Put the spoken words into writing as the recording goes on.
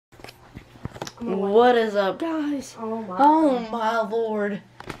What is up, guys? Oh my lord.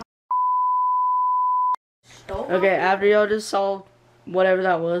 Okay, after y'all just saw whatever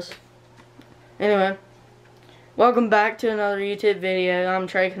that was. Anyway, welcome back to another YouTube video. I'm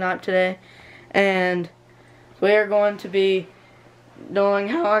Trey Knop today, and we are going to be doing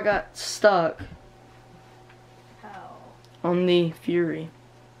how I got stuck on the Fury.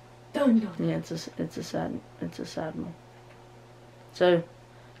 Dun, dun. Yeah, it's a sad one. So,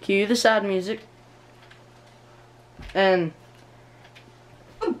 cue the sad music. And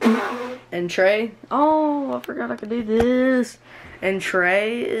Trey, oh, I forgot I could do this. And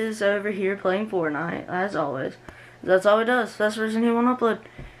Trey is over here playing Fortnite, as always. That's all he does. That's the reason he won't upload.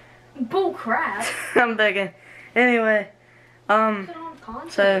 Bull crap. I'm begging. Anyway,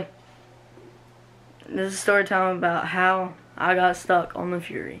 so this is a story time about how I got stuck on the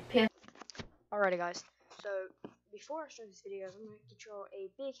Fury. Alrighty, guys. So before I start this video, I'm going to get you all a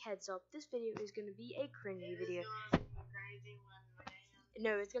big heads up. This video is going to be a cringy video.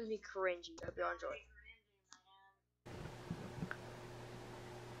 No, it's going to be cringy. Hope y'all enjoy.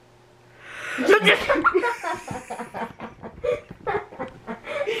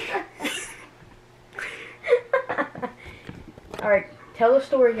 Alright, tell a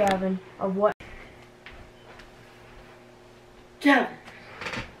story, Gavin, of what. Gavin,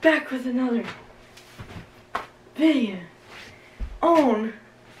 back with another video on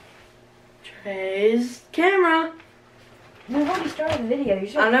Trey's camera. We've already started the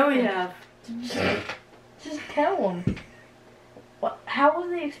video. I know we have. Just tell them. How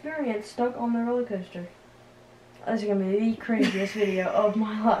was the experience stuck on the roller coaster? This is gonna be the craziest video of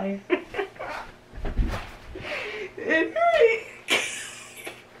my life.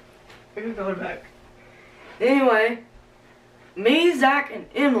 We're going back. Anyway, me, Zach, and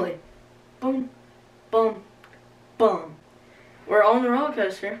Emily, boom, boom, boom. We're on the roller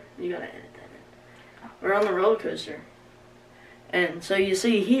coaster. You gotta edit that in. We're on the roller coaster. And so you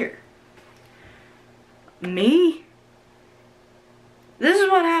see here, me, this is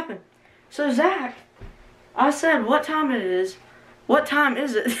what happened. So Zach, I said, what time it is? What time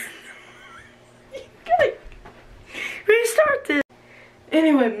is it? You gotta restart this.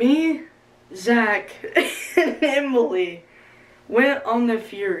 Anyway, me, Zach, and Emily went on the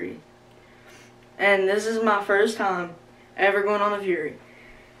Fury. And this is my first time ever going on the Fury.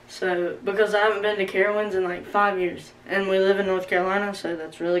 So, because I haven't been to Carowinds in like 5 years. And we live in North Carolina, so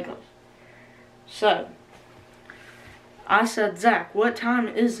that's really close. So, I said, Zach, what time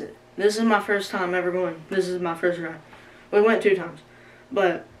is it? This is my first time ever going. This is my first ride. We went 2 times.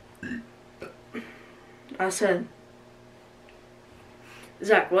 But, I said,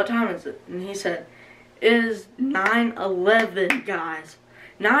 Zach, what time is it? And he said, it is 9:11, guys.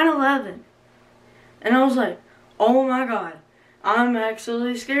 9:11. And I was like, oh my god, I'm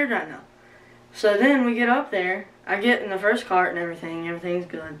actually scared right now. So then we get up there. I get in the first cart and everything. Everything's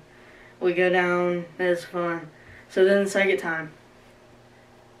good. We go down. It's fun. So then the second time.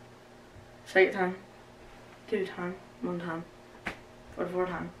 2 time, 1 time, 4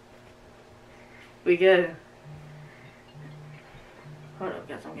 time. We go. Hold up,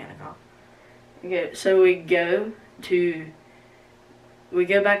 guys, I'm getting a call. Okay, so we go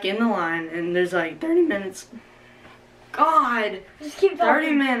back in the line, and there's like 30 minutes. God! Just keep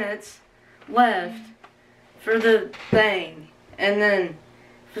 30 minutes left for the thing, and then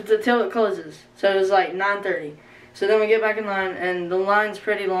till it closes. So it was like 9:30. So then we get back in line, and the line's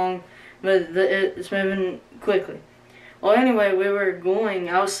pretty long, but it's moving quickly. Well, anyway,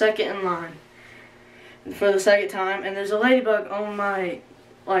 I was second in line for the second time, and there's a ladybug on my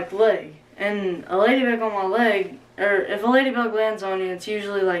leg. And a ladybug on my leg, or if a ladybug lands on you, it's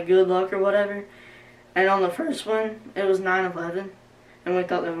usually like good luck or whatever. And on the first one, it was 9/11, and we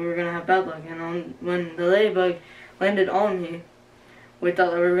thought that we were gonna have bad luck. And when the ladybug landed on me, we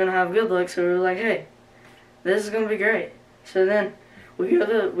thought that we were gonna have good luck. So we were like, hey, this is gonna be great. So then we go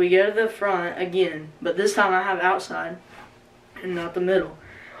to the front again, but this time I have outside and not the middle,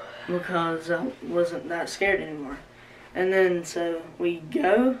 because I wasn't that scared anymore. And then so we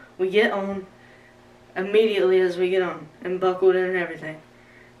get on immediately as we get on, and buckled in and everything.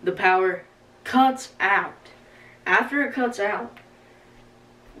 The power cuts out. After it cuts out,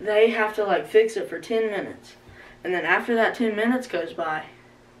 they have to like fix it for 10 minutes. And then after that 10 minutes goes by,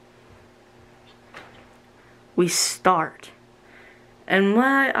 we start. And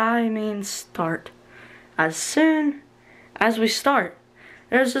why I mean start, as soon as we start,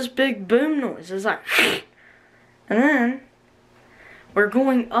 there's this big boom noise. It's like, and then we're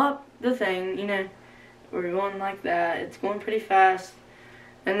going up the thing, you know, we're going like that. It's going pretty fast.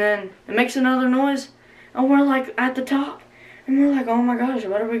 And then it makes another noise, and we're like at the top. And we're like, oh my gosh,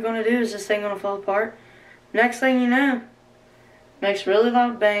 what are we going to do? Is this thing going to fall apart? Next thing you know, makes really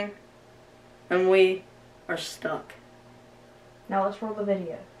loud bang, and we are stuck. Now let's roll the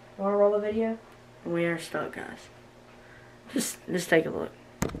video. You want to roll the video? We are stuck, guys. Just take a look.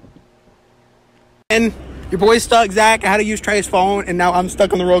 And your boy's stuck, Zach. I had to use Trey's phone, and now I'm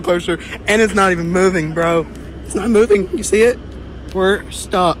stuck on the roller coaster, and it's not even moving, bro. It's not moving. You see it? We're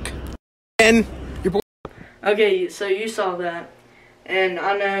stuck. And your boy. Okay, so you saw that, and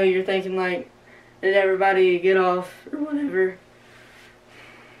I know you're thinking, like, did everybody get off or whatever?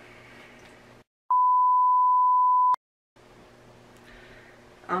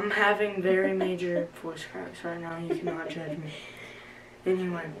 I'm having very major voice cracks right now. You cannot judge me.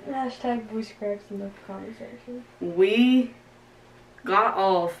 Anyway. Hashtag voice cracks in the comment section. We got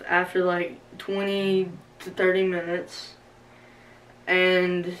off after like 20 to 30 minutes.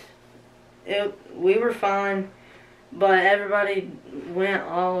 And we were fine. But everybody went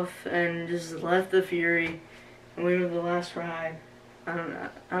off and just left the Fury. And we were the last ride. I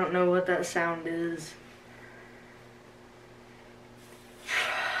don't know what that sound is.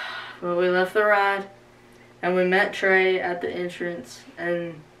 But we left the ride, and we met Trey at the entrance,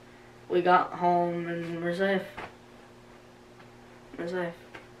 and we got home, and we're safe. We're safe.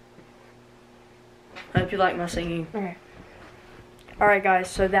 Hope you like my singing. Okay. Alright guys,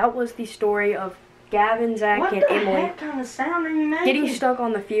 so that was the story of Gavin, Zach, and Emily What kind of sound are you making? getting stuck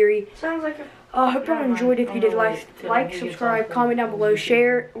on the Fury. Sounds like a... I hope you enjoyed it. If you did, like, subscribe, comment down below,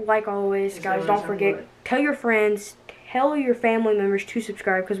 share, like always. Guys, don't forget, tell your friends, tell your family members to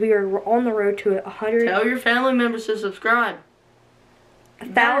subscribe, because we are on the road to 100. Tell your family members to subscribe.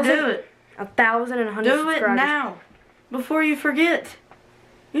 1,000. Do it. 1,100 Do subscribers. it now. Before you forget.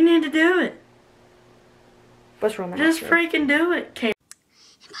 You need to do it. Let's run that. Just freaking do it.